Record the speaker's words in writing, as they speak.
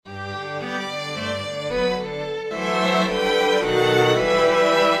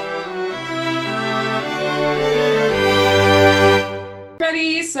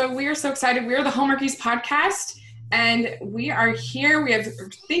So we are so excited. We are the Hallmarkies podcast, and we are here.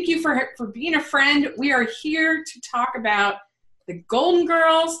 Thank you for being a friend. We are here to talk about the Golden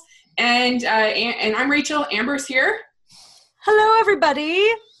Girls, and I'm Rachel. Amber's here. Hello,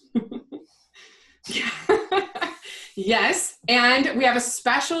 everybody. Yes, and we have a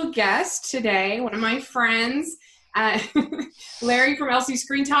special guest today. One of my friends, Larry from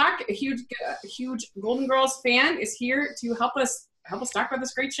LCScreentalk, a huge Golden Girls fan, is here to help us talk about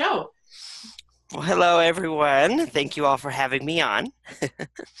this great show. Well, hello, everyone. Thank you all for having me on.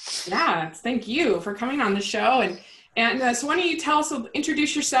 Yeah, thank you for coming on the show. And so why don't you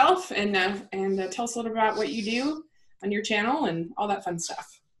introduce yourself and tell us a little about what you do on your channel and all that fun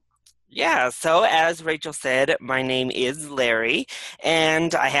stuff. Yeah, so as Rachel said, my name is Larry,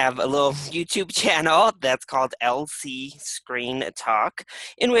 and I have a little YouTube channel that's called LCScreentalk,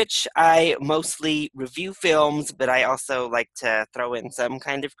 in which I mostly review films, but I also like to throw in some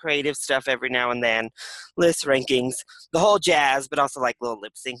kind of creative stuff every now and then, list rankings, the whole jazz, but also like little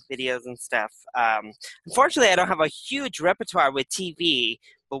lip sync videos and stuff. Unfortunately, I don't have a huge repertoire with TV,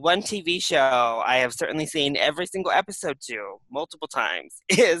 but one TV show I have certainly seen every single episode to multiple times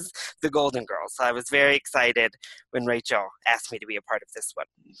is The Golden Girls. So I was very excited when Rachel asked me to be a part of this one.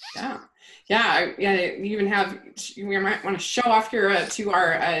 Yeah. You might want to show off to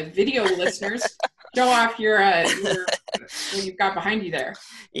our video listeners. Show off what you've got behind you there.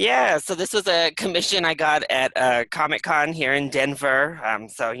 Yeah, so this was a commission I got at Comic-Con here in Denver.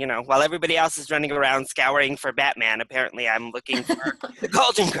 So, while everybody else is running around scouring for Batman, apparently I'm looking for the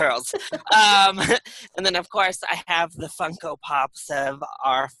Golden Girls. And then, of course, I have the Funko Pops of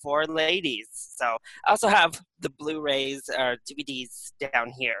our four ladies. So I also have the Blu-rays or DVDs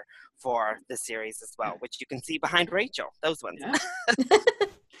down here for the series as well, which you can see behind Rachel, those ones.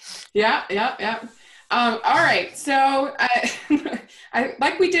 Yeah. Yeah. All right. So I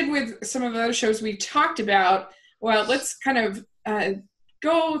like we did with some of the other shows we talked about. Well, let's kind of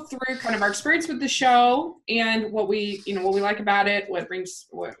go through kind of our experience with the show and what we like about it, what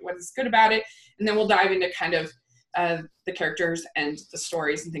is good about it, and then we'll dive into kind of the characters and the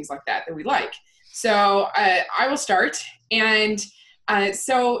stories and things like that we like. So I will start, and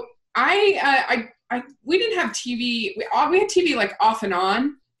so we didn't have TV. We had TV like off and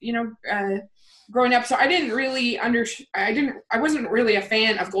on, growing up. So I didn't really I wasn't really a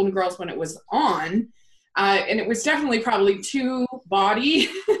fan of Golden Girls when it was on. And it was definitely probably too bawdy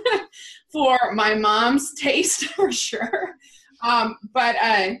for my mom's taste for sure. But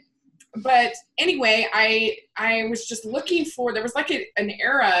anyway, I was just looking for, there was like an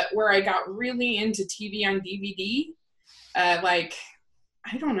era where I got really into TV on DVD.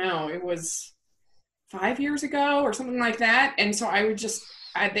 I don't know, it was 5 years ago or something like that. And so I would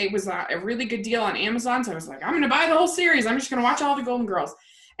it was a really good deal on Amazon. So I was like, I'm going to buy the whole series. I'm just going to watch all the Golden Girls.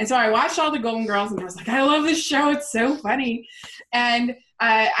 And so I watched all the Golden Girls and I was like, I love this show. It's so funny. And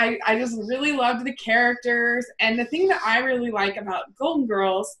I just really loved the characters. And the thing that I really like about Golden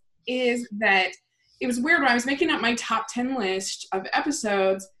Girls is that it was weird when I was making up my top 10 list of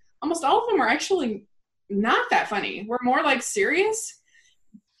episodes, almost all of them were actually not that funny. We're more like serious,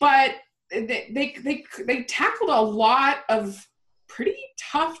 but they tackled a lot of pretty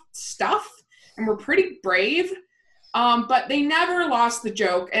tough stuff and were pretty brave. But they never lost the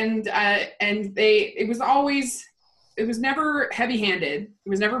joke, and it was never heavy-handed. It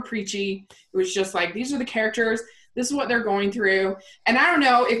was never preachy. It was just like, these are the characters. This is what they're going through. And I don't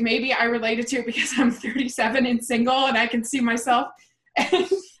know if maybe I related to it because I'm 37 and single, and I can see myself. In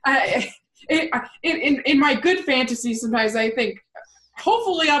my good fantasy, sometimes I think,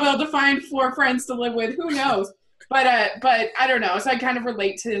 hopefully I'll be able to find 4 friends to live with. Who knows? But I don't know. So I kind of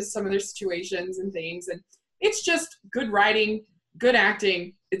relate to some of their situations and things, and it's just good writing, good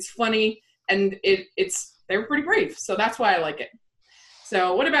acting. It's funny, and they were pretty brave. So that's why I like it.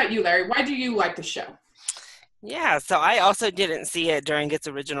 So what about you, Larry? Why do you like the show? Yeah, so I also didn't see it during its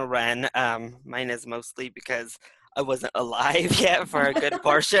original run. Mine is mostly because I wasn't alive yet for a good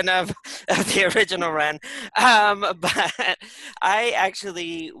portion of the original run. But I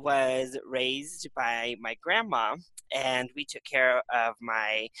actually was raised by my grandma, and we took care of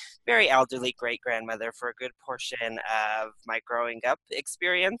my very elderly great-grandmother for a good portion of my growing up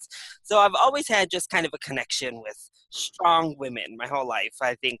experience. So I've always had just kind of a connection with strong women my whole life.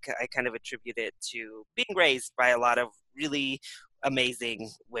 I think I kind of attribute it to being raised by a lot of really amazing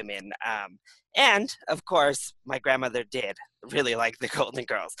women. And, of course, my grandmother did really like the Golden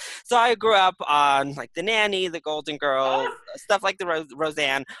Girls. So I grew up on, like, The Nanny, The Golden Girls, stuff like the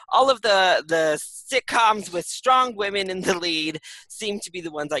Roseanne. All of the sitcoms with strong women in the lead seemed to be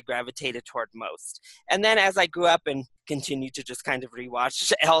the ones I gravitated toward most. And then as I grew up and continue to just kind of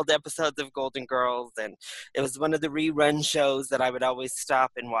rewatch old episodes of Golden Girls, and it was one of the rerun shows that I would always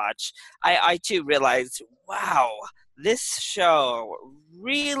stop and watch. I too realized, wow, this show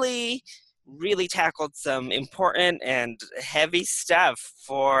really tackled some important and heavy stuff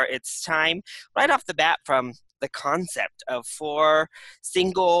for its time, right off the bat, from the concept of four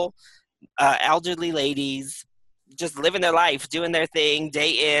single elderly ladies just living their life, doing their thing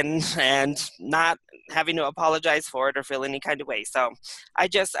day in, and not having to apologize for it or feel any kind of way. So I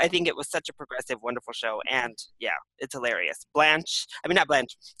think it was such a progressive, wonderful show, and yeah, it's hilarious.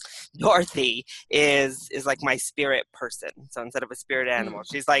 Dorothy is like my spirit person. So instead of a spirit animal,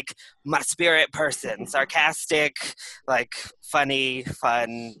 she's like my spirit person. Sarcastic, like funny,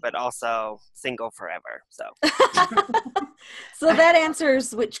 fun, but also single forever. So So that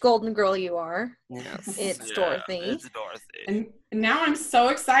answers which Golden Girl you are. yes, It's Dorothy. It's Dorothy. And now I'm so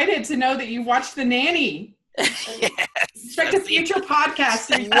excited to know that you watched The Nanny. Yes. Expect a future podcast.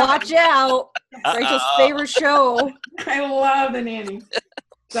 Watch out. Rachel's favorite show. I love The Nanny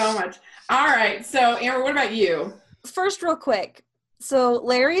so much. All right. So, Amber, what about you? First, real quick. So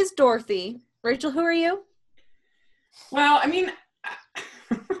Larry is Dorothy. Rachel, who are you? Well, I mean,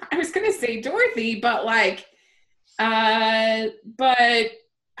 I was going to say Dorothy, but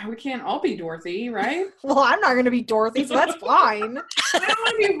we can't all be Dorothy, right? Well, I'm not going to be Dorothy, so that's fine. I don't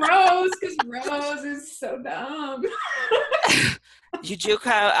want to be Rose because Rose is so dumb. You do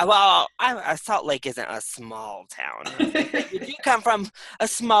come, well, Salt Lake isn't a small town. You do come from a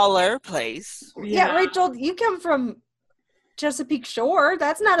smaller place. Yeah, Rachel, you come from Chesapeake Shore.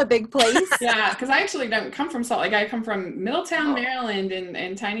 That's not a big place. Yeah, because I actually don't come from Salt Lake. I come from Middletown, Maryland,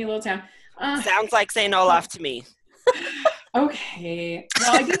 and tiny little town. Sounds like St. Olaf to me. Okay.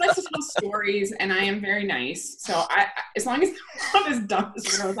 Well, I do like to tell stories, and I am very nice. So I as long as I'm not as dumb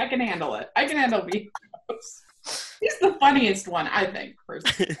as Rose, I can handle it. I can handle being Rose. He's the funniest one, I think.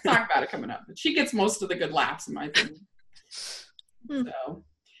 Personally. We'll talk about it coming up. But she gets most of the good laughs, in my opinion. So,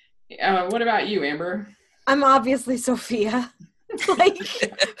 what about you, Amber? I'm obviously Sophia. Like,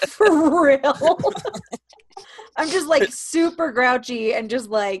 for real. I'm just like super grouchy and just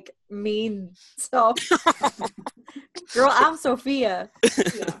like mean. So, girl, I'm Sophia.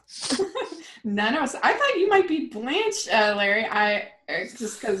 Yeah. None of us. I thought you might be Blanche, Larry.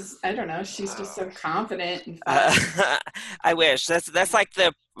 Just because I don't know. She's just so confident. And I wish that's like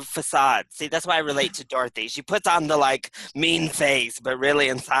the facade. See, that's why I relate to Dorothy. She puts on the like mean face, but really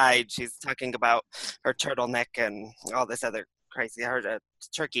inside she's talking about her turtleneck and all this other crazy, her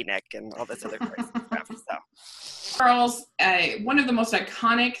turkey neck and all this other crazy stuff. So, Girls, one of the most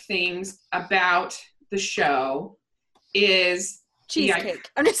iconic things about the show is cheesecake.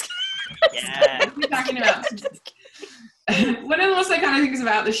 I'm just kidding. yeah. What are we talking about? One of the most iconic things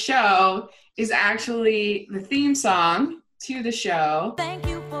about the show is actually the theme song to the show. Thank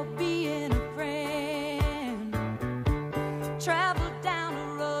you for being a friend. Travel down the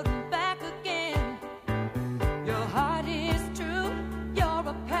road and back again. Your heart is true. You're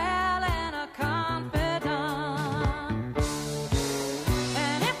a pal and a confidant.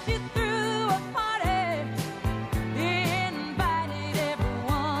 And if you threw a party, invited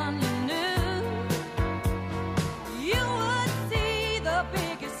everyone you knew, you would see the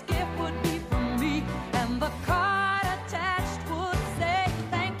biggest gift would be from me, and the card attached would say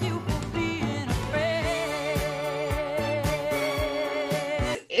thank you for being a friend.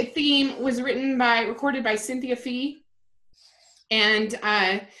 The theme was recorded by Cynthia Fee, and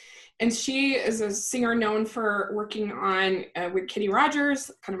she is a singer known for working on with Kenny Rogers,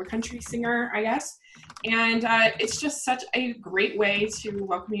 kind of a country singer, I guess. And it's just such a great way to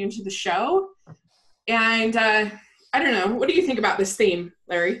welcome you into the show. And I don't know, what do you think about this theme,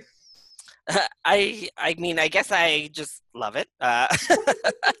 Larry? I mean, I guess I just love it.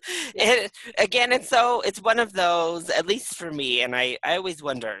 It's one of those, at least for me, and I always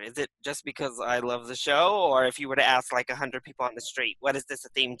wonder, is it just because I love the show, or if you were to ask like 100 people on the street, what is this a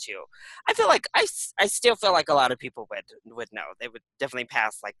theme to? I feel like I still feel like a lot of people would know. They would definitely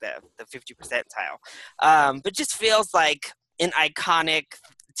pass like the 50 percentile. But just feels like an iconic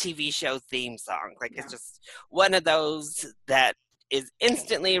TV show theme song. Like It's just one of those that is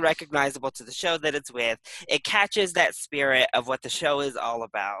instantly recognizable to the show that it's with. It catches that spirit of what the show is all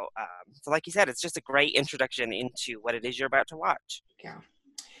about. So like you said, it's just a great introduction into what it is you're about to watch. Yeah.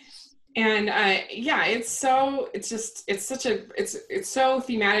 And it's so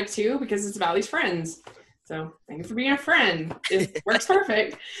thematic too, because it's about these friends. So thank you for being a friend. It works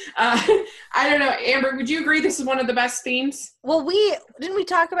perfect. I don't know, Amber, would you agree this is one of the best themes? Well,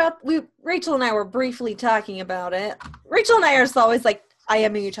 Rachel and I were briefly talking about it. Rachel and I are just always like,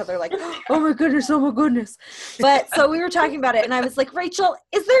 IMing each other like, oh my goodness. But so we were talking about it, and I was like, Rachel,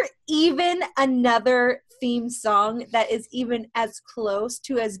 is there even another theme song that is even as close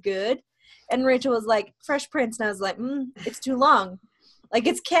to as good? And Rachel was like, Fresh Prince. And I was like, it's too long. Like,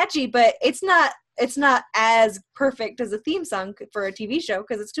 it's catchy, but it's not as perfect as a theme song for a TV show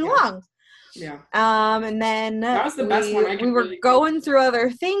because it's too long. Yeah. And then that was the best one. We were going through other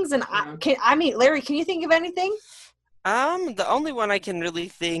things, and Larry, can you think of anything? The only one I can really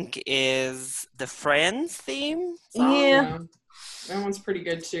think is the Friends theme song. Yeah. That one's pretty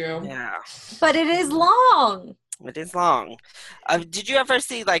good too. Yeah. But it is long. It is long. Did you ever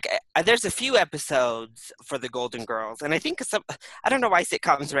see, like, there's a few episodes for the Golden Girls, and I think I don't know why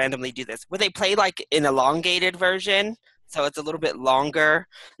sitcoms randomly do this, where they play, like, an elongated version, so it's a little bit longer.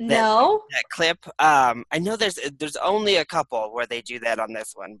 That clip. I know there's only a couple where they do that on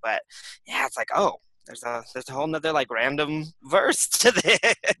this one, but, yeah, it's like, oh, there's a whole nother, like, random verse to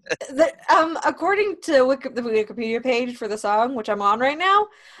this. According to the Wikipedia page for the song, which I'm on right now,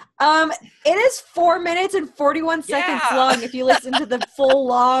 it is 4 minutes and 41 seconds long if you listen to the full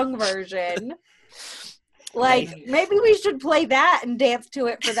long version. Like, maybe we should play that and dance to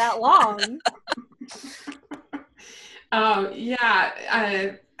it for that long.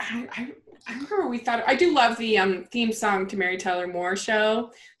 I remember we thought, I do love the theme song to Mary Tyler Moore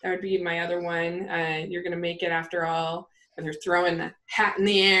Show. That would be my other one. You're Gonna Make It After All. And they're throwing the hat in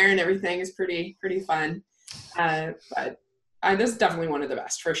the air and everything is pretty fun. But this is definitely one of the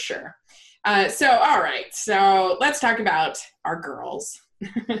best for sure. So, all right. So let's talk about our girls.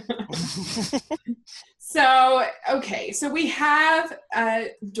 So we have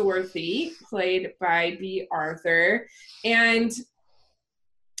Dorothy, played by Bea Arthur. And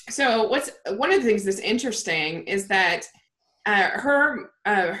so one of the things that's interesting is that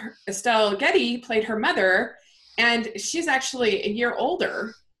Estelle Getty played her mother, and she's actually a year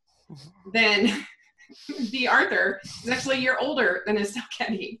older than Bea Arthur. Is actually a year older than Estelle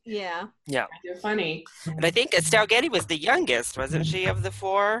Getty. Yeah. Yeah. Kind of funny. And I think Estelle Getty was the youngest, wasn't she, of the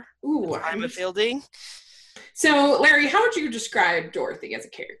four? Ooh, I'm a Fielding. So, Larry, how would you describe Dorothy as a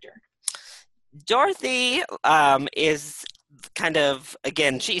character? Dorothy is kind of,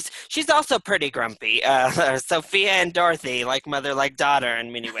 again, she's also pretty grumpy. Sophia and Dorothy, like mother, like daughter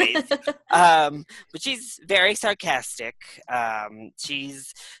in many ways. But she's very sarcastic.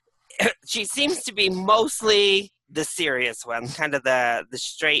 She seems to be mostly the serious one, kind of the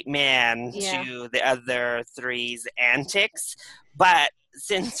straight man to the other three's antics. But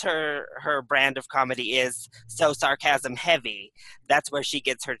since her brand of comedy is so sarcasm heavy, that's where she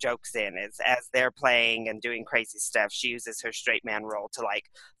gets her jokes in, is as they're playing and doing crazy stuff, she uses her straight man role to, like,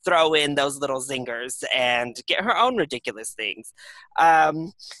 throw in those little zingers and get her own ridiculous things.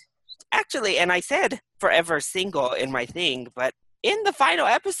 Actually, and I said forever single in my thing, but in the final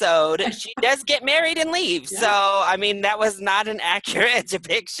episode, she does get married and leaves. Yeah. So, I mean, that was not an accurate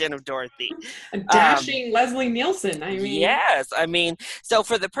depiction of Dorothy. A dashing Leslie Nielsen, I mean. Yes, I mean, so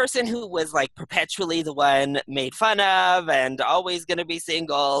for the person who was, like, perpetually the one made fun of and always going to be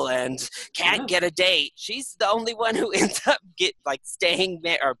single and can't get a date, she's the only one who ends up staying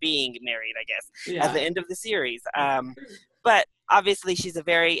or being married, I guess, at the end of the series. But obviously, she's a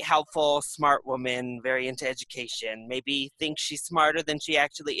very helpful, smart woman, very into education, maybe thinks she's smarter than she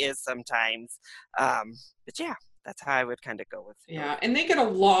actually is sometimes. But yeah, that's how I would kind of go with it. Yeah, and they get a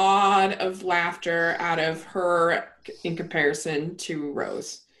lot of laughter out of her in comparison to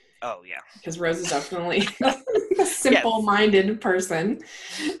Rose. Oh, yeah. Because Rose is definitely a simple-minded person.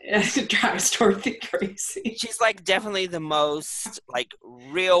 It drives Dorothy crazy. She's, like, definitely the most, like,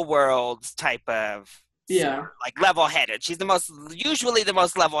 real-world type of like level-headed. She's usually the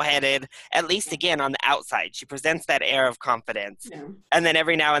most level-headed, at least again on the outside. She presents that air of confidence. Yeah. And then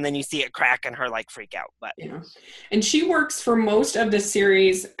every now and then you see it crack and her like freak out. But and she works for most of the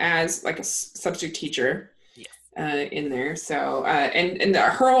series as like a substitute teacher in there. So and her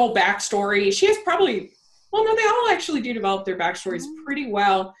whole backstory, she has probably, well, no, they all actually do develop their backstories pretty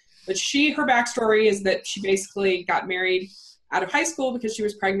well. But her backstory is that she basically got married out of high school because she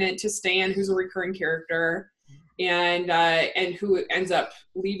was pregnant to Stan, who's a recurring character, and who ends up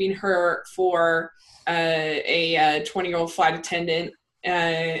leaving her for a 20-year-old flight attendant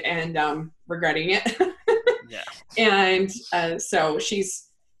and regretting it. And so she's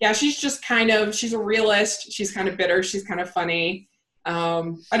just she's a realist. She's kind of bitter. She's kind of funny.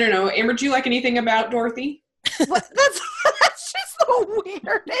 I don't know. Amber, do you like anything about Dorothy? That's just the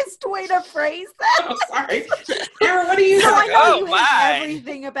weirdest way to phrase that. Oh, sorry. Amber, what do you like? I know you hate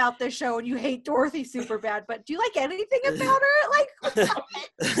everything about the show and you hate Dorothy super bad, but do you like anything about her? Like, what's up?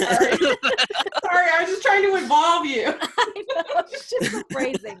 Sorry, I was just trying to involve you. I know. It's just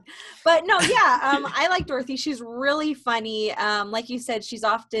But no, yeah, I like Dorothy. She's really funny. Like you said, she's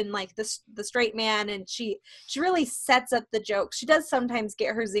often like the straight man, and she really sets up the jokes. She does sometimes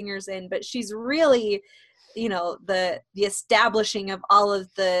get her zingers in, but she's really, the establishing of all of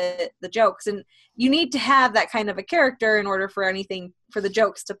the jokes. And you need to have that kind of a character in order for the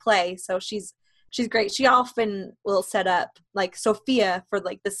jokes to play. So she's great. She often will set up like Sophia for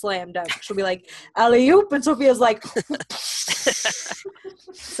like the slam dunk. She'll be like, alley-oop, and Sophia's like,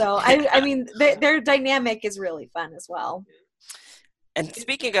 so I mean, their dynamic is really fun as well. And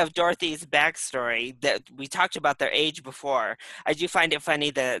speaking of Dorothy's backstory, that we talked about their age before, I do find it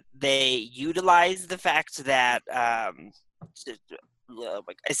funny that they utilize the fact that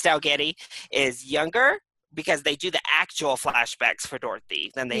Estelle Getty is younger, because they do the actual flashbacks for Dorothy.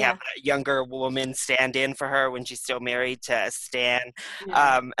 Then they have a younger woman stand in for her when she's still married to Stan.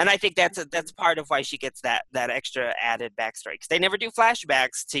 Yeah. And I think that's part of why she gets that extra added backstory, because they never do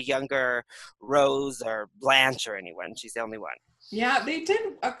flashbacks to younger Rose or Blanche or anyone. She's the only one. Yeah, they did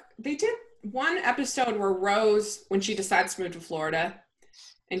one episode where Rose, when she decides to move to Florida,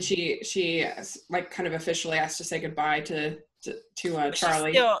 and she like kind of officially has to say goodbye to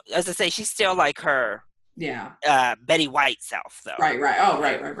Charlie. Still, as I say, she's still like her. Yeah. Betty White self, though. Right. Oh,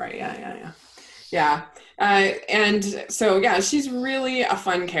 right. Yeah. And so, yeah, she's really a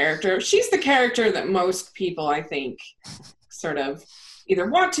fun character. She's the character that most people, I think, sort of either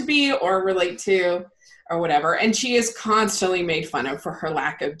want to be or relate to or whatever. And she is constantly made fun of for her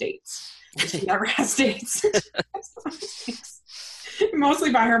lack of dates. She never has dates.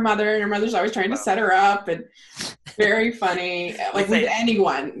 Mostly by her mother, and her mother's always trying to set her up, and very funny. Like with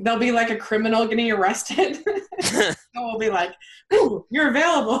anyone, there'll be like a criminal getting arrested. So we'll be like, "Ooh, you're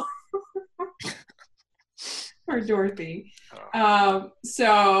available." Or Dorothy. Okay,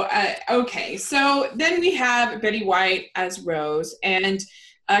 so then we have Betty White as Rose, and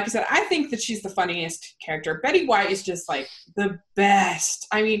like I said, I think that she's the funniest character. Betty White is just like the best.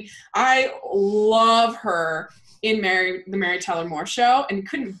 I mean, I love her in the Mary Tyler Moore Show, and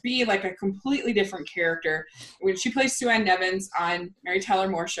couldn't be like a completely different character. When she plays Sue Ann Nevins on Mary Tyler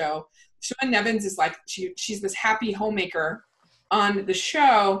Moore Show, Sue Ann Nevins is like, she's this happy homemaker on the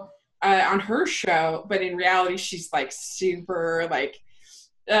show, on her show, but in reality, she's like super like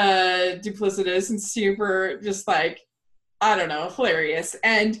duplicitous and super just like, I don't know, hilarious.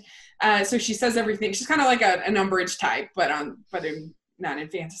 And so she says everything. She's kind of like an Umbridge type, but not in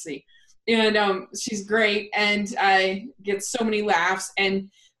fantasy. And she's great, and gets so many laughs. And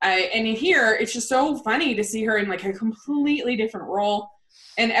in here, it's just so funny to see her in like a completely different role.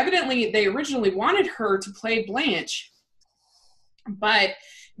 And evidently, they originally wanted her to play Blanche, but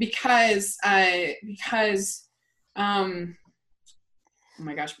because oh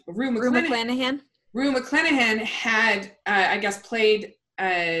my gosh, Rue McClanahan had I guess played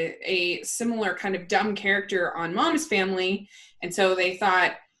a similar kind of dumb character on Mom's Family, and so they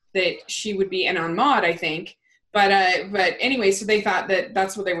thought that she would be, and on Maude, I think. But anyway, so they thought that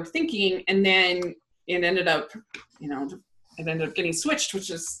that's what they were thinking, and then it ended up, getting switched, which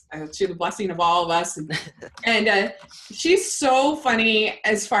is to the blessing of all of us. And she's so funny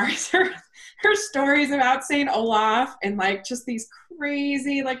as far as her stories about St. Olaf, and like just these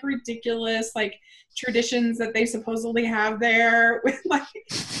crazy, like ridiculous, like traditions that they supposedly have there with like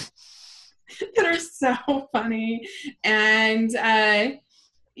that are so funny. And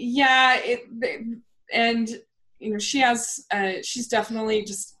she's definitely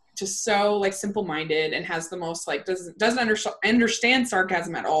just so like simple-minded, and has the most like doesn't understand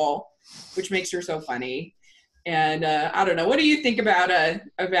sarcasm at all, which makes her so funny. And I don't know, what do you think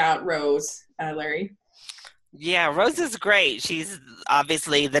about Rose, Larry? Yeah, Rose is great. She's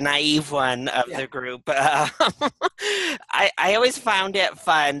obviously the naive one of the group. I always found it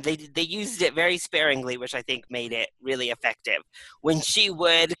fun. They used it very sparingly, which I think made it really effective. When she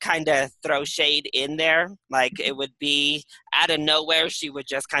would kind of throw shade in there, like it would be out of nowhere, she would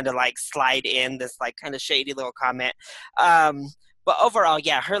just kind of like slide in this like kind of shady little comment. But overall,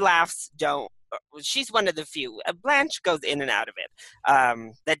 yeah, her laughs don't. She's one of the few. Blanche goes in and out of it.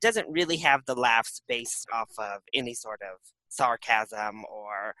 That doesn't really have the laughs based off of any sort of sarcasm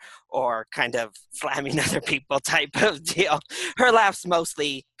or kind of slamming other people type of deal. Her laughs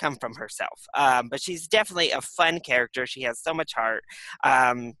mostly come from herself. But she's definitely a fun character. She has so much heart.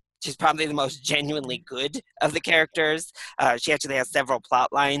 She's probably the most genuinely good of the characters. She actually has several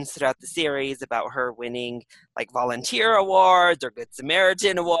plot lines throughout the series about her winning like volunteer awards or Good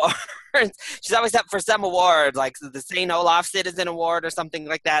Samaritan awards. She's always up for some award, like the St. Olaf Citizen Award or something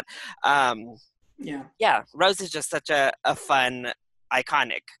like that. Yeah, Rose is just such a fun,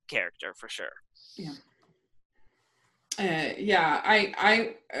 iconic character for sure. Yeah. Yeah,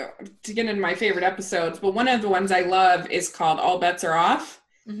 I to get into my favorite episodes, but one of the ones I love is called All Bets Are Off,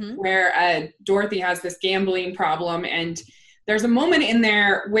 Mm-hmm. where Dorothy has this gambling problem, and there's a moment in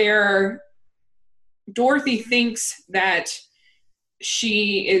there where Dorothy thinks that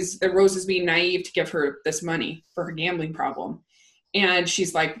Rose is being naive to give her this money for her gambling problem. And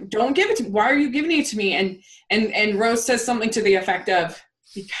she's like, don't give it to me. Why are you giving it to me? And Rose says something to the effect of,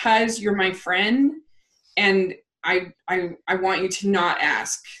 because you're my friend and I want you to not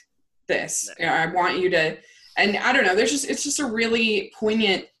ask this. I want you to, and I don't know, it's just a really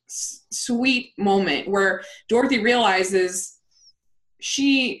poignant, sweet moment where Dorothy realizes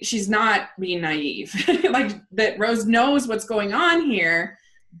she's not being naive. Like that Rose knows what's going on here,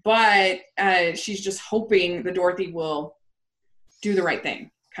 but she's just hoping that Dorothy will do the right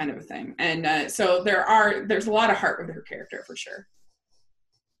thing, kind of a thing. And so there's a lot of heart with her character for sure.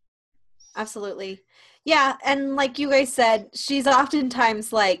 Absolutely. Yeah, and like you guys said, she's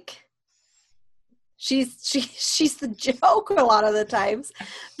oftentimes like she's the joke a lot of the times.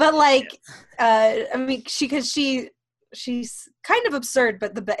 But like I mean she's kind of absurd,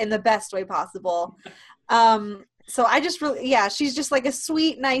 but in the best way possible. So I just really, she's just like a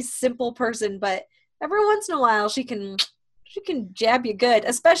sweet, nice, simple person, but every once in a while she can jab you good,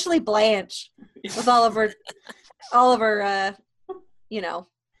 especially Blanche with all of her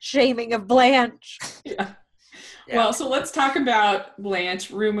shaming of Blanche. Yeah. Well, so let's talk about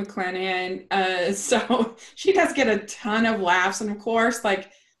Blanche, Rue McClanahan. So she does get a ton of laughs, and of course,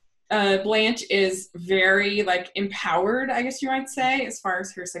 like Blanche is very like empowered, I guess you might say, as far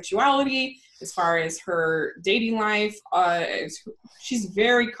as her sexuality, as far as her dating life. She's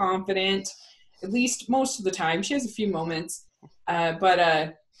very confident, at least most of the time. She has a few moments,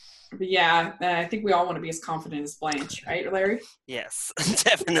 but yeah, I think we all want to be as confident as Blanche, right, Larry? Yes,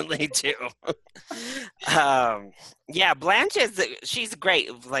 definitely do. Blanche she's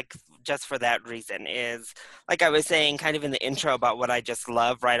great, like, just for that reason. Is, like I was saying kind of in the intro about what I just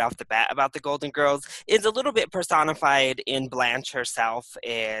love right off the bat about the Golden Girls, is a little bit personified in Blanche herself,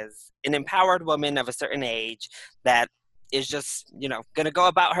 is an empowered woman of a certain age that is just, going to go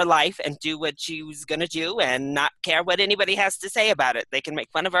about her life and do what she's going to do and not care what anybody has to say about it. They can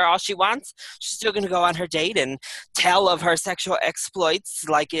make fun of her all she wants. She's still going to go on her date and tell of her sexual exploits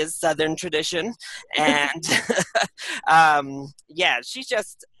like is Southern tradition. And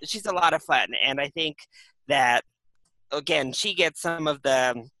she's a lot of fun. And I think that, again, she gets some of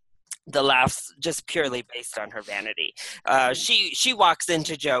the laughs just purely based on her vanity. She walks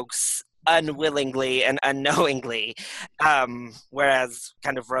into jokes unwillingly and unknowingly, whereas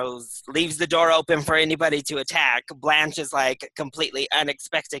kind of Rose leaves the door open for anybody to attack. Blanche is like completely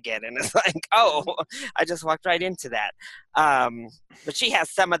unexpected and it's like, oh, I just walked right into that. But she has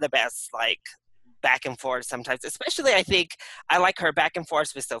some of the best like back and forth sometimes, especially I think I like her back and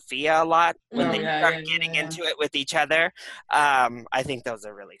forth with Sophia a lot when they start getting into it with each other. I think those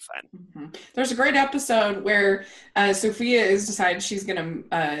are really fun. Mm-hmm. There's a great episode where Sophia is decided she's gonna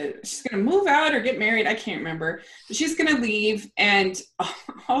move out or get married. I can't remember, but she's gonna leave, and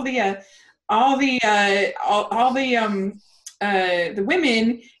all the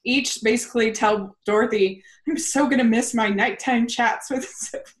women each basically tell Dorothy, "I'm so gonna miss my nighttime chats with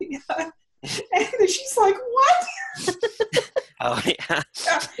Sophia." And she's like, what? Oh, yeah.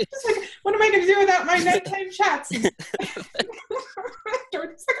 She's like, what am I going to do without my nighttime chats? And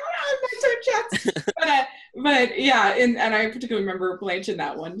Dorothy's like, oh, I have nighttime chats. But yeah, and I particularly remember Blanche in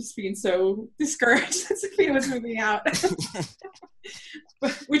that one, just being so discouraged that Sophia was moving out.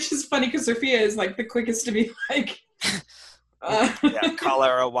 Which is funny because Sophia is like the quickest to be like, call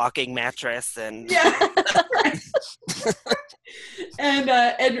her a walking mattress and right.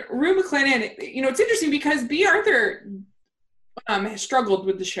 And Rue McClanahan, it's interesting because B. Arthur has struggled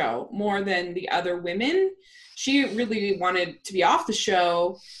with the show more than the other women. She really wanted to be off the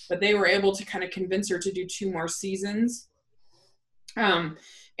show, but they were able to kind of convince her to do 2 more seasons. But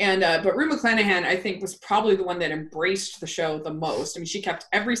Rue McClanahan, I think, was probably the one that embraced the show the most. I mean, she kept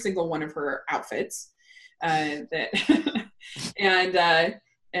every single one of her outfits.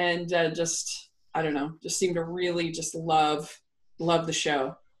 Just, I don't know, just seemed to really just love the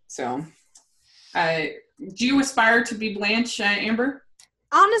show. So, do you aspire to be Blanche, Amber?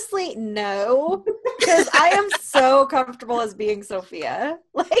 Honestly, no, because I am so comfortable as being Sophia.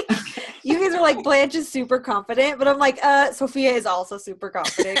 Like, you guys are like, Blanche is super confident, but I'm like, Sophia is also super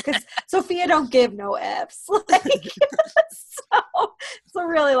confident because Sophia don't give no Fs. Like, so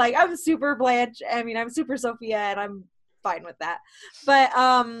really, like, I'm super Blanche. I mean, I'm super Sophia, and I'm fine with that. But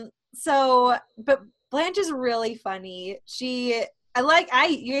but Blanche is really funny. You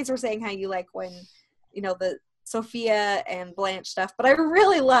guys were saying how you like when, Sophia and Blanche stuff, but I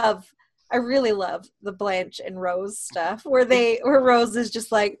really love the Blanche and Rose stuff where Rose is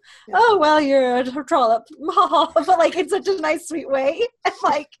just like, oh, well, you're a trollop. But like in such a nice, sweet way. And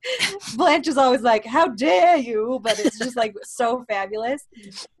like Blanche is always like, how dare you? But it's just like so fabulous.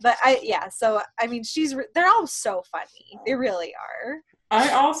 But so I mean, they're all so funny. They really are.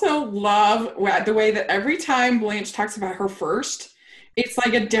 I also love the way that every time Blanche talks about her first, it's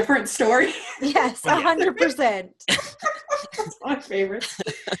like a different story. Yes, 100%. That's my favorite.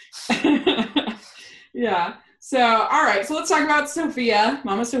 Yeah. So, all right. So let's talk about Sophia,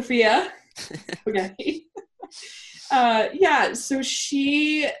 Mama Sophia. Okay. So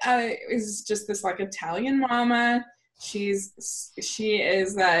she is just this like Italian mama. She is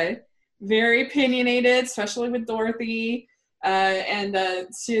very opinionated, especially with Dorothy. And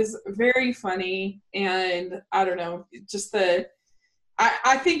she is very funny. And I don't know, just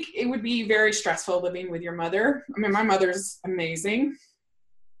I think it would be very stressful living with your mother. I mean, my mother's amazing.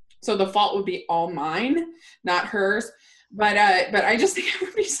 So the fault would be all mine, not hers. But I just think it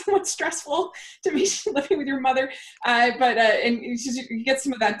would be somewhat stressful to be living with your mother. And you get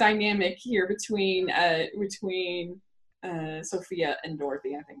some of that dynamic here between Sophia and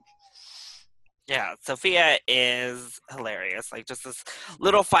Dorothy, I think. Yeah, Sophia is hilarious. Like just this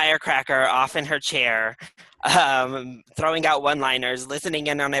little firecracker off in her chair, throwing out one-liners, listening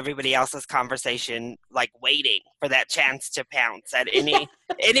in on everybody else's conversation, like waiting for that chance to pounce at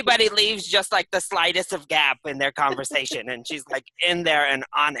anybody leaves just like the slightest of gap in their conversation, and she's like in there and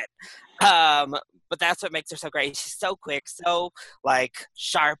on it. But that's what makes her so great. She's so quick, so like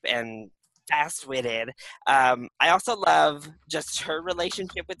sharp and fast-witted. I also love just her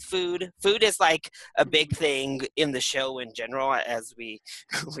relationship with food. Food is like a big thing in the show in general as we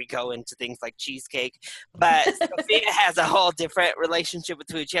go into things like cheesecake. But Sophia has a whole different relationship with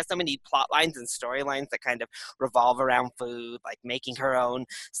food. She has so many plot lines and storylines that kind of revolve around food, like making her own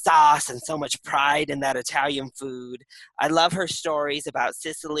sauce and so much pride in that Italian food. I love her stories about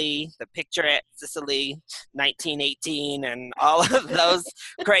Sicily, the picture at Sicily 1918, and all of those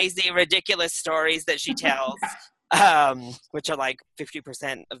crazy, ridiculous stories that she tells, which are like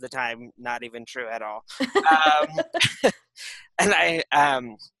 50% of the time not even true at all. And I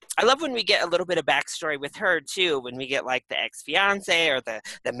love when we get a little bit of backstory with her too, when we get like the ex-fiance or the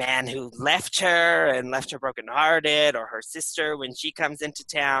man who left her brokenhearted, or her sister when she comes into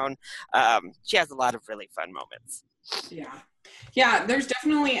town. She has a lot of really fun moments. Yeah, there's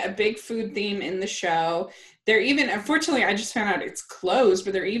definitely a big food theme in the show. There even, unfortunately, I just found out it's closed,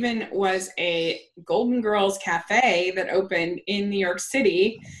 but there even was a Golden Girls Cafe that opened in New York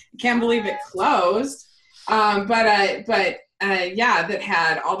City. Can't believe it closed. That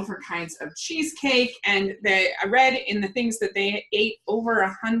had all different kinds of cheesecake. And I read in the things that they ate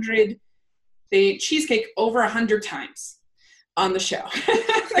they ate cheesecake over 100 times on the show.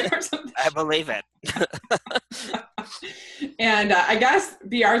 I believe it. And I guess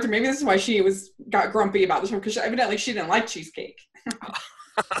B. Arthur, maybe this is why she got grumpy about this one, because evidently she didn't like cheesecake.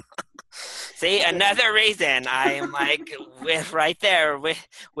 See, another reason I am like right there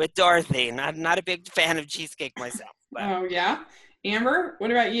with Dorothy. Not a big fan of cheesecake myself. But. Oh yeah, Amber,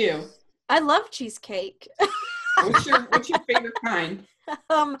 what about you? I love cheesecake. What's your favorite kind?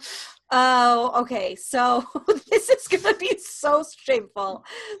 Okay. So this is gonna be so shameful.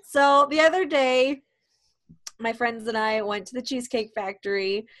 So the other day, my friends and I went to the Cheesecake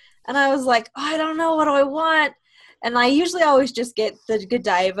Factory, and I was like, I don't know, what do I want? And I usually always just get the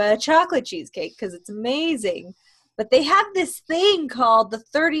Godiva chocolate cheesecake because it's amazing. But they have this thing called the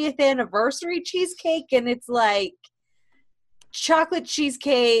 30th anniversary cheesecake, and it's like chocolate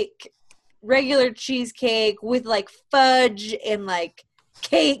cheesecake, regular cheesecake with like fudge and like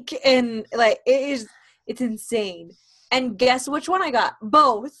cake, and like it's insane. And guess which one I got?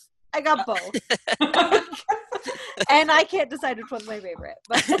 Both. I got both. And I can't decide which one's my favorite,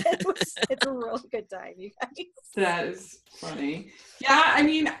 but it's a really good time, you guys. That is funny. Yeah, I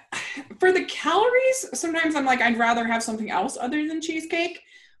mean, for the calories, sometimes I'm like, I'd rather have something else other than cheesecake,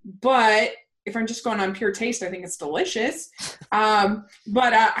 but if I'm just going on pure taste, I think it's delicious.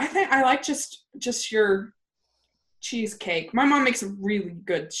 But I think I like just your cheesecake. My mom makes a really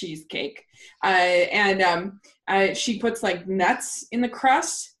good cheesecake. And she puts like nuts in the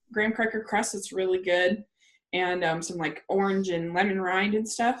crust, graham cracker crust. It's really good. And some like orange and lemon rind and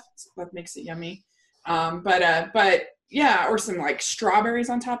stuff. So that makes it yummy. But yeah, or some like strawberries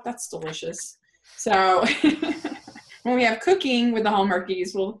on top. That's delicious. So when we have cooking with the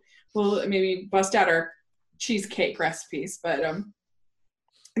Hallmarkies, we'll maybe bust out our cheesecake recipes. But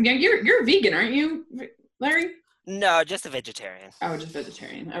yeah, you're vegan, aren't you, Larry? No, just a vegetarian. Oh, just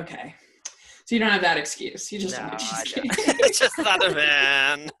vegetarian. Okay. So you don't have that excuse. You just No, don't like I she's don't. gay. It's just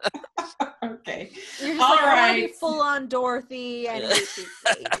Southern. Okay. You're just All like, I want to right. be full on Dorothy. I hate she's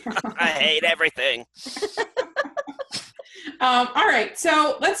gay. I hate everything. All right,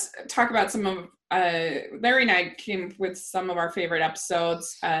 so let's talk about some of Larry and I came up with some of our favorite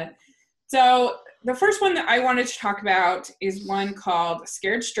episodes. So the first one that I wanted to talk about is one called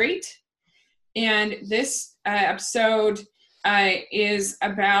Scared Straight. And this episode is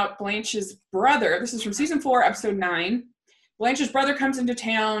about Blanche's brother. This is from season 4, episode 9. Blanche's brother comes into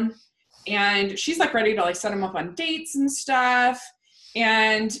town, and she's like ready to like set him up on dates and stuff.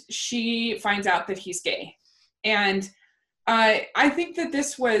 And she finds out that he's gay. And I think that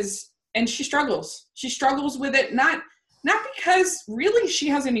this was, and she struggles. She struggles with it, not because really she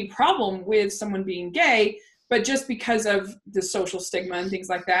has any problem with someone being gay, but just because of the social stigma and things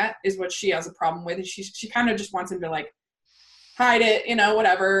like that is what she has a problem with. And she kind of just wants him to like hide it,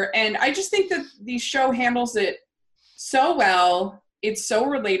 whatever. And I just think that the show handles it so well. It's so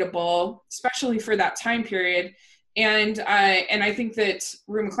relatable, especially for that time period. And I think that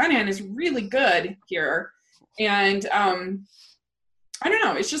Rue McClanahan is really good here. And I don't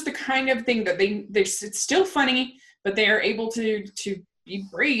know, it's just the kind of thing that it's still funny, but they are able to be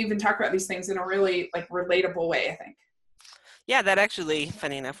brave and talk about these things in a really like relatable way, I think. Yeah, that actually,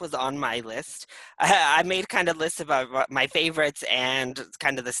 funny enough, was on my list. I made kind of lists about my favorites and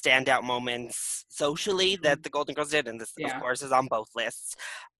kind of the standout moments socially that the Golden Girls did, and this, of course, is on both lists.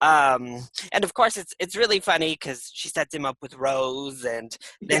 And of course, it's really funny because she sets him up with Rose, and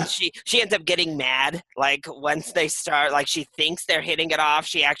then she ends up getting mad. Like once they start, like she thinks they're hitting it off,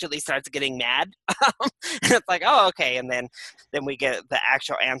 she actually starts getting mad. And it's like, oh, okay, and then we get the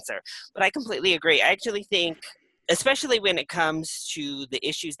actual answer. But I completely agree. I actually think, especially when it comes to the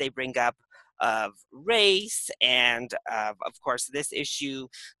issues they bring up of race and of course this issue,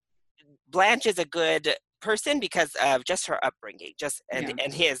 Blanche is a good person because of just her upbringing,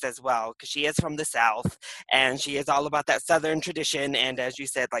 and his as well, because she is from the South and she is all about that Southern tradition and, as you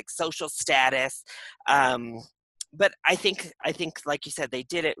said, like social status. But I think like you said, they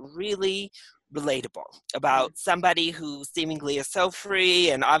did it really relatable about somebody who seemingly is so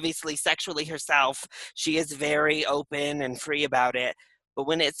free, and obviously sexually herself, she is very open and free about it. But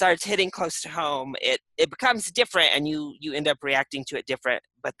when it starts hitting close to home, it becomes different, and you end up reacting to it different.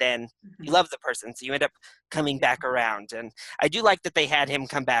 But then you love the person, so you end up coming back around. And I do like that they had him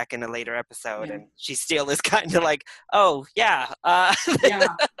come back in a later episode, and she still is kind of like, oh yeah,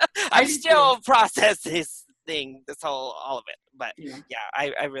 I'm still processing this thing, all of it. But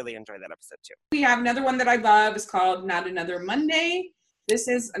I really enjoyed that episode too. We have another one that I love. It's called Not Another Monday. This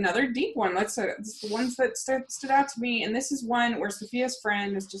is another deep one. It's the ones that stood out to me. And this is one where Sophia's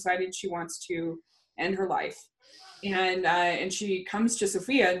friend has decided she wants to end her life. And she comes to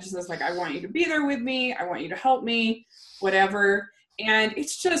Sophia and she says, like, I want you to be there with me. I want you to help me, whatever. And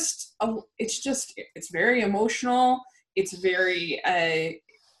it's very emotional. It's very,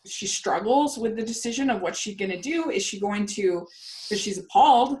 she struggles with the decision of what she's going to do. Is she going to, because she's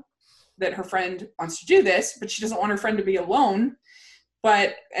appalled that her friend wants to do this, but she doesn't want her friend to be alone.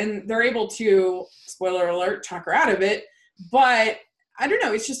 And they're able to, spoiler alert, talk her out of it. But I don't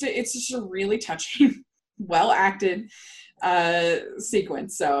know, it's just a really touching, well acted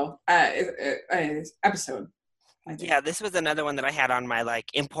sequence. So episode. Yeah, this was another one that I had on my like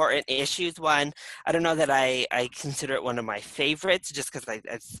important issues one. I don't know that I consider it one of my favorites, just because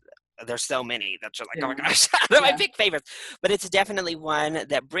there's so many that you're like, oh my gosh, they're my big favorites. But it's definitely one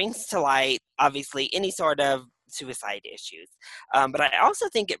that brings to light, obviously, any sort of suicide issues. But I also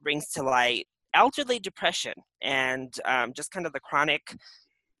think it brings to light elderly depression and just kind of the chronic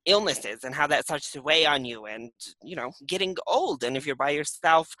illnesses and how that starts to weigh on you, and getting old, and if you're by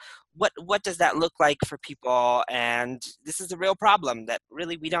yourself, what does that look like for people? And this is a real problem that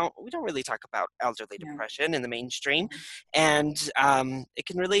really we don't really talk about elderly depression in the mainstream, and it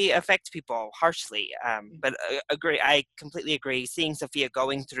can really affect people harshly. But I completely agree, seeing Sophia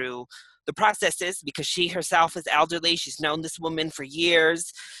going through the processes, because she herself is elderly, she's known this woman for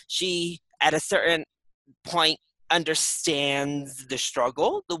years, she at a certain point understands the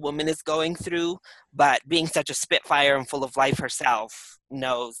struggle the woman is going through, but being such a spitfire and full of life herself,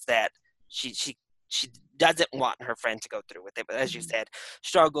 knows that she doesn't want her friend to go through with it. But as you said,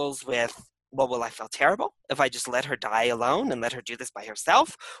 struggles with, well, will I feel terrible if I just let her die alone and let her do this by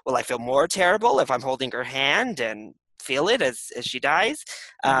herself? Will I feel more terrible if I'm holding her hand and feel it as she dies?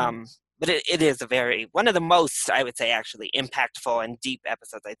 But it is one of the most, I would say, actually impactful and deep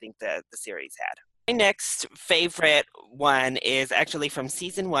episodes I think the series had. My next favorite one is actually from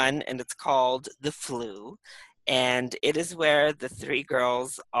season 1, and it's called The Flu. And it is where the 3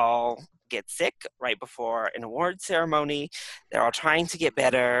 girls all gets sick right before an award ceremony. They're all trying to get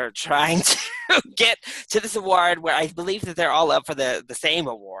better, trying to get to this award where I believe that they're all up for the same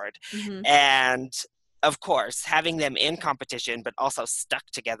award. Mhm. And of course, having them in competition, but also stuck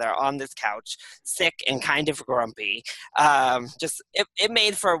together on this couch, sick and kind of grumpy. It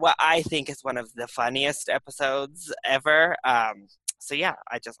made for what I think is one of the funniest episodes ever. So yeah,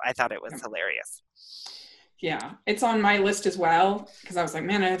 I thought it was hilarious. Yeah, it's on my list as well because I was like,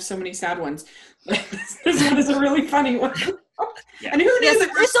 man, I have so many sad ones. This one is a really funny one. Yeah. And who knew Yes,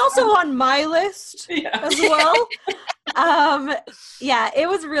 that it's also on my list Yeah. as well. Yeah, it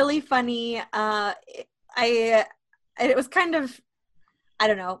was really funny. It was kind of, I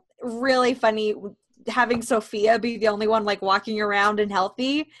don't know, really funny having Sophia be the only one like walking around and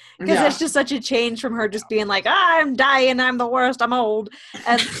healthy, because Yeah. it's just such a change from her just being like, I'm dying, I'm the worst, I'm old,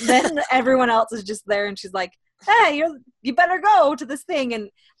 and then everyone else is just there and she's like, hey, you better go to this thing.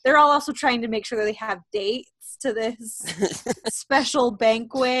 And they're all also trying to make sure that they have dates to this special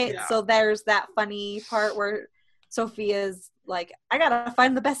banquet. Yeah. So there's that funny part where Sophia's like, I gotta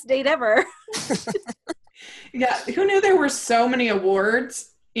find the best date ever. Yeah, who knew there were so many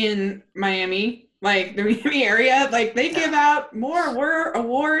awards in Miami? Like the Miami area, like they give out more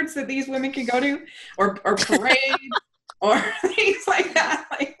awards that these women can go to, or parades, or things like that.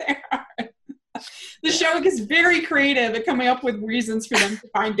 Like there are. The show gets very creative at coming up with reasons for them to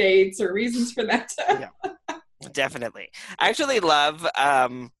find dates or reasons for them to. Yeah, definitely. I actually love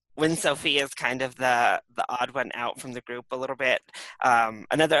when Sophia is kind of the odd one out from the group a little bit.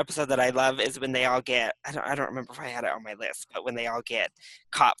 Another episode that I love is when they all get, I don't remember if I had it on my list, but when they all get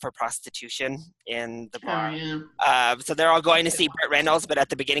caught for prostitution in the bar. Oh, yeah. So they're all going to see Burt Reynolds, but at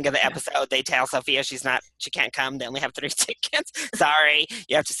the beginning of the episode, they tell Sophia she can't come. They only have 3 tickets. Sorry,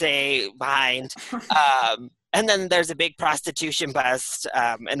 you have to stay behind. And then there's a big prostitution bust.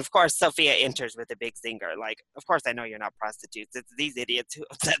 And of course, Sophia enters with a big zinger. Like, of course, I know you're not prostitutes. It's these idiots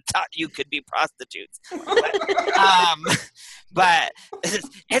that thought you could be prostitutes. But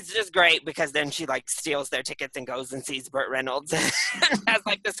it's just great because then she like steals their tickets and goes and sees Burt Reynolds and has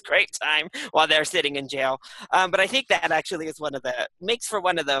like this great time while they're sitting in jail. But I think that actually is makes for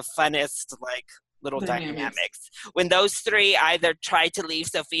one of the funnest like little dynamics when those 3 either try to leave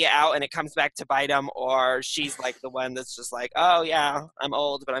Sophia out and it comes back to bite them, or she's like the one that's just like, oh yeah, I'm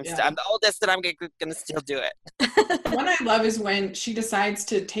old, but I'm the oldest and I'm gonna still do it. One I love is when she decides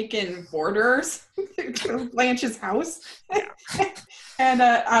to take in boarders to Blanche's house. And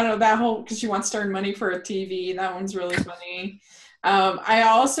I don't know, that whole, because she wants to earn money for a TV. That one's really funny. I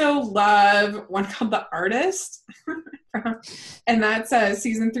also love one called The Artist. And that's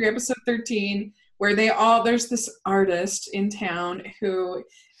season 3, episode 13, where there's this artist in town who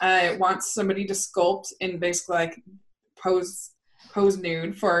wants somebody to sculpt and basically like pose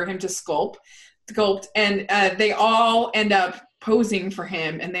nude for him to sculpt, and they all end up posing for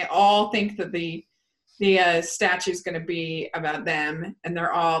him, and they all think that the statue is going to be about them, and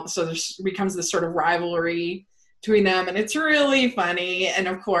they're all, so there becomes this sort of rivalry between them, and it's really funny. And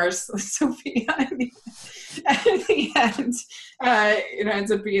of course, Sophia at the end,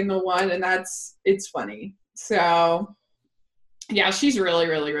 ends up being the one, and it's funny. So yeah, she's really,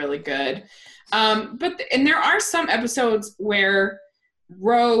 really, really good. And there are some episodes where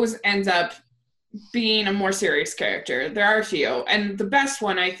Rose ends up being a more serious character. There are a few, and the best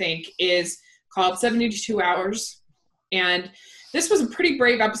one I think is called 72 Hours, and this was a pretty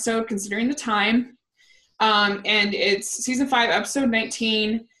brave episode considering the time. And it's season 5, episode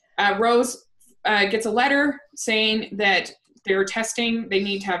 19. Rose gets a letter saying that they're testing. They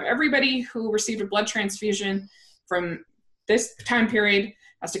need to have everybody who received a blood transfusion from this time period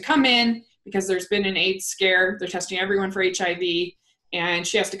has to come in because there's been an AIDS scare. They're testing everyone for HIV, and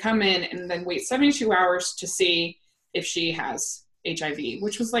she has to come in and then wait 72 hours to see if she has HIV,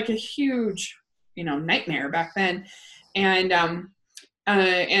 which was like a huge, nightmare back then. And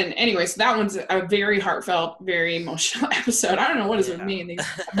anyway, so that one's a very heartfelt, very emotional episode. I don't know what is with me in these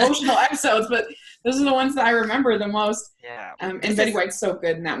emotional episodes, but those are the ones that I remember the most. Yeah. And Betty White's so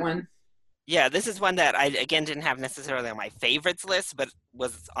good in that one. Yeah, this is one that I, again, didn't have necessarily on my favorites list, but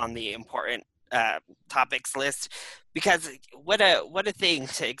was on the important topics list, because what a thing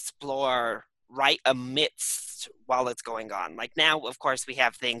to explore right amidst while it's going on. Like now, of course, we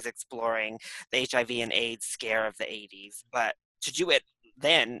have things exploring the HIV and AIDS scare of the 80s, but to do it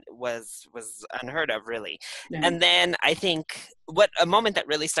then was unheard of, really. Yeah. And then I think a moment that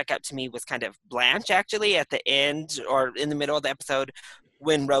really stuck out to me was kind of Blanche, actually, at the end or in the middle of the episode,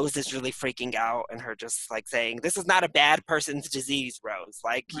 when Rose is really freaking out and her just like saying, this is not a bad person's disease, Rose.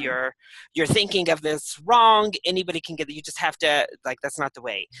 Like Right. you're thinking of this wrong. Anybody can get it. You just have to, like, that's not the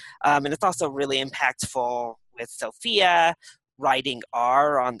way. And it's also really impactful with Sophia writing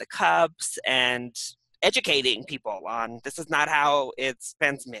R on the cups and educating people on this is not how it's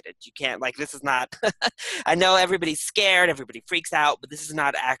transmitted. You can't, like, this is not, I know everybody's scared, everybody freaks out, but this is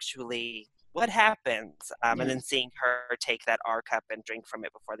not actually what happens. And then seeing her take that R cup and drink from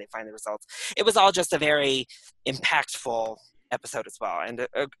it before they find the results. It was all just a very impactful episode as well, and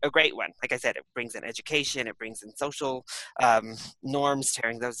a great one. Like I said, it brings in education, it brings in social norms,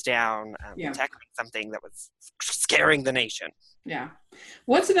 tearing those down, tackling something that was scaring the nation. Yeah.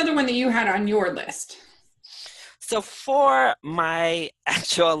 What's another one that you had on your list? So for my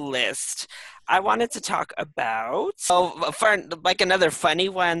actual list, I wanted to talk about, for like another funny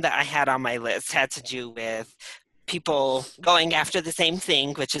one that I had on my list had to do with people going after the same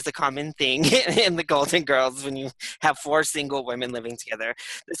thing, which is a common thing in the Golden Girls when you have 4 single women living together.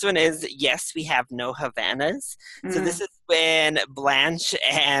 This one is, yes, we have no Havanas. So this is when Blanche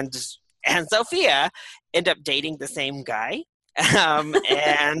and Sophia end up dating the same guy.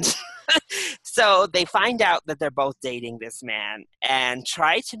 And so they find out that they're both dating this man and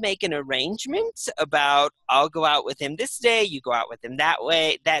try to make an arrangement about, I'll go out with him this day, you go out with him that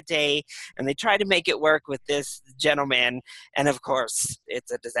day, and they try to make it work with this gentleman, and of course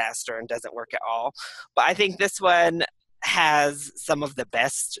it's a disaster and doesn't work at all. But I think this one has some of the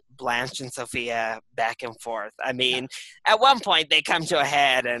best Blanche and Sophia back and forth. I mean, at one point they come to a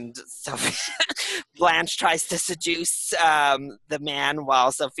head and Blanche tries to seduce the man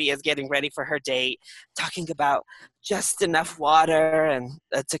while Sophia's getting ready for her date, talking about just enough water and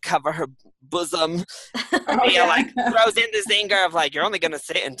to cover her bosom. Sophia like throws in the zinger of like, you're only going to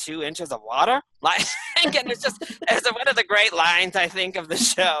sit in 2 inches of water? Like, and it's one of the great lines, I think, of the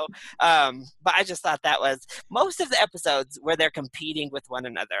show. But I just thought that was, most of the episodes where they're competing with one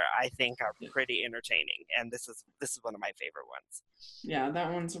another, I think are pretty entertaining. And this is one of my favorite ones. Yeah,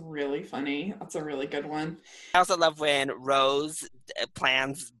 that one's really funny. That's a really good one. I also love when Rose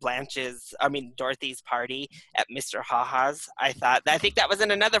plans Dorothy's party at Mr. Haha's. I think that was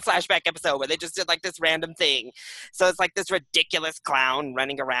in another flashback episode where they just did like this random thing. So it's like this ridiculous clown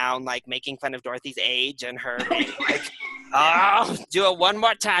running around like making fun of Dorothy's age and her like, oh, do it one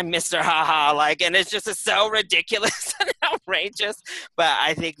more time, Mr. Haha. Like, and it's just so ridiculous and outrageous. But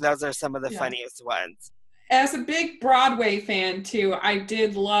I think those are some of the funniest ones. As a big Broadway fan, too, I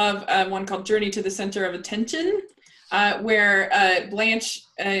did love one called Journey to the Center of Attention, where Blanche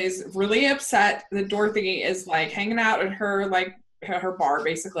is really upset that Dorothy is, like, hanging out at her bar,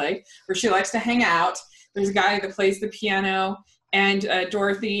 basically, where she likes to hang out. There's a guy that plays the piano, and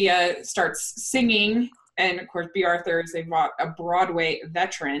Dorothy starts singing. And, of course, B. Arthur is a Broadway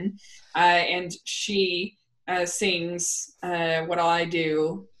veteran, and she sings What'll I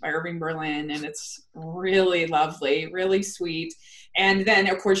Do by Irving Berlin, and it's really lovely, really sweet. And then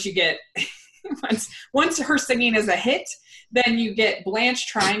of course you get once her singing is a hit, then you get Blanche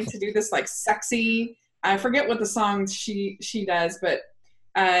trying to do this like sexy, I forget what the song she does, but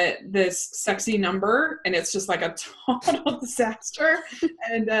this sexy number, and it's just like a total disaster.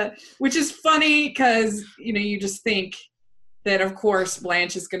 And which is funny because you just think that of course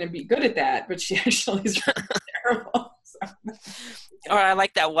Blanche is going to be good at that, but she actually is really terrible. So. Or I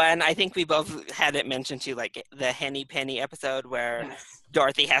like that one. I think we both had it mentioned too, like the Henny Penny episode where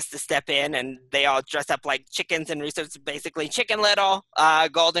Dorothy has to step in and they all dress up like chickens and roosters, basically Chicken Little,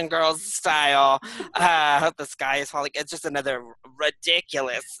 Golden Girls style. The sky is falling. It's just another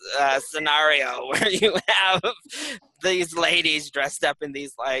ridiculous scenario where you have these ladies dressed up in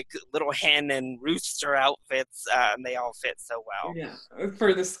these like little hen and rooster outfits, and they all fit so well. Yeah,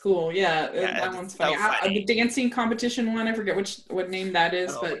 for the school. Yeah, that one's funny. So funny. The dancing competition one, I forget what name that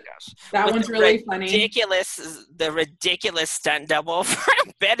is, but that one's really funny. The ridiculous stunt double for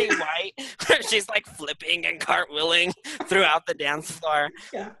Betty White, where she's like flipping and cartwheeling throughout the dance floor.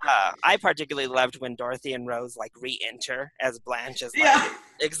 Yeah. I particularly loved when Dorothy and Rose like re-enter as Blanche is like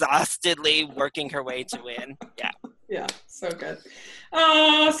exhaustedly working her way to win. Yeah. Yeah, so good.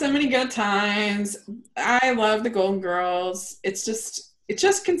 Oh, so many good times. I love the Golden Girls. It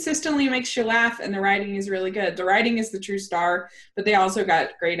just consistently makes you laugh, and the writing is really good. The writing is the true star, but they also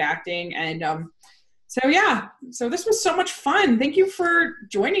got great acting. And so this was so much fun. Thank you for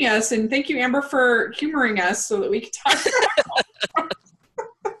joining us, and thank you, Amber, for humoring us so that we could talk about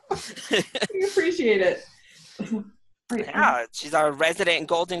it. We appreciate it. Yeah, she's our resident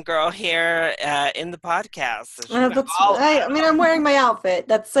Golden Girl here in the podcast. So I'm wearing my outfit.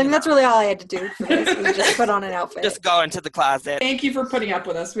 That's really all I had to do for this. Was just put on an outfit. Just go into the closet. Thank you for putting up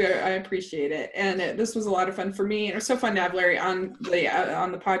with us. I appreciate it, and this was a lot of fun for me. And it was so fun to have Larry on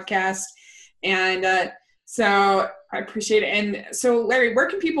the podcast, and so I appreciate it. And so, Larry, where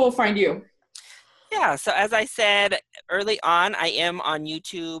can people find you? Yeah, so as I said early on, I am on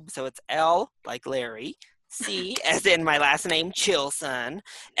YouTube. So it's L like Larry, C as in my last name, Chilson,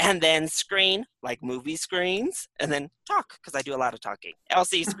 and then screen like movie screens, and then talk because I do a lot of talking.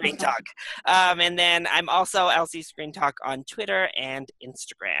 LCScreentalk. And then I'm also LCScreentalk on Twitter and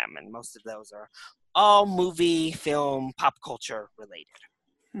Instagram, and most of those are all movie, film, pop culture related.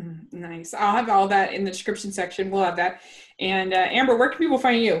 Nice. I'll have all that in the description section. We'll have that. And Amber, where can people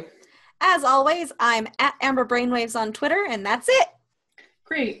find you? As always, I'm at Amber Brainwaves on Twitter, and that's it.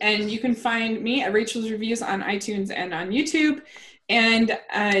 Great. And you can find me at Rachel's Reviews on iTunes and on YouTube. And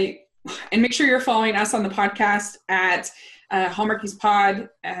make sure you're following us on the podcast at Hallmarkies Pod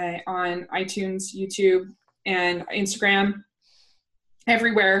on iTunes, YouTube, and Instagram.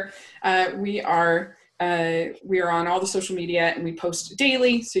 Everywhere. We are on all the social media, and we post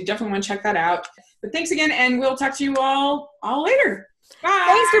daily. So you definitely want to check that out. But thanks again, and we'll talk to you all later. Bye.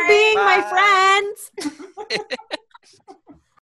 Thanks for being my friends.